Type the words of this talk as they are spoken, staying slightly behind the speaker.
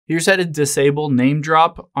Here's how to disable name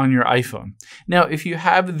drop on your iPhone. Now, if you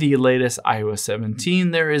have the latest iOS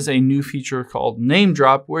 17, there is a new feature called name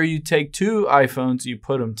drop where you take two iPhones, you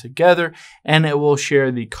put them together, and it will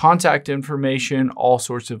share the contact information, all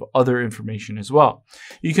sorts of other information as well.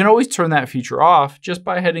 You can always turn that feature off just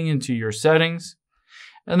by heading into your settings,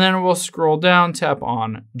 and then we'll scroll down, tap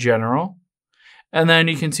on General, and then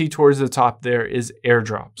you can see towards the top there is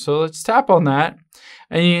AirDrop. So let's tap on that.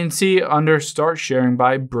 And you can see under Start Sharing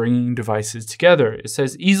by Bringing Devices Together. It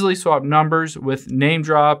says easily swap numbers with name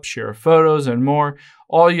drop, share photos, and more.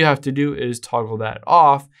 All you have to do is toggle that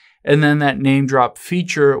off, and then that name drop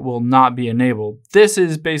feature will not be enabled. This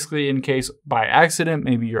is basically in case by accident,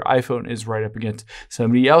 maybe your iPhone is right up against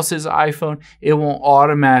somebody else's iPhone. It won't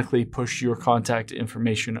automatically push your contact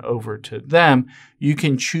information over to them. You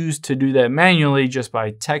can choose to do that manually just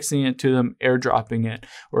by texting it to them, airdropping it,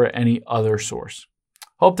 or any other source.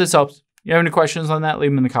 Hope this helps. If you have any questions on that,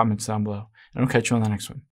 leave them in the comments down below, and I'll catch you on the next one.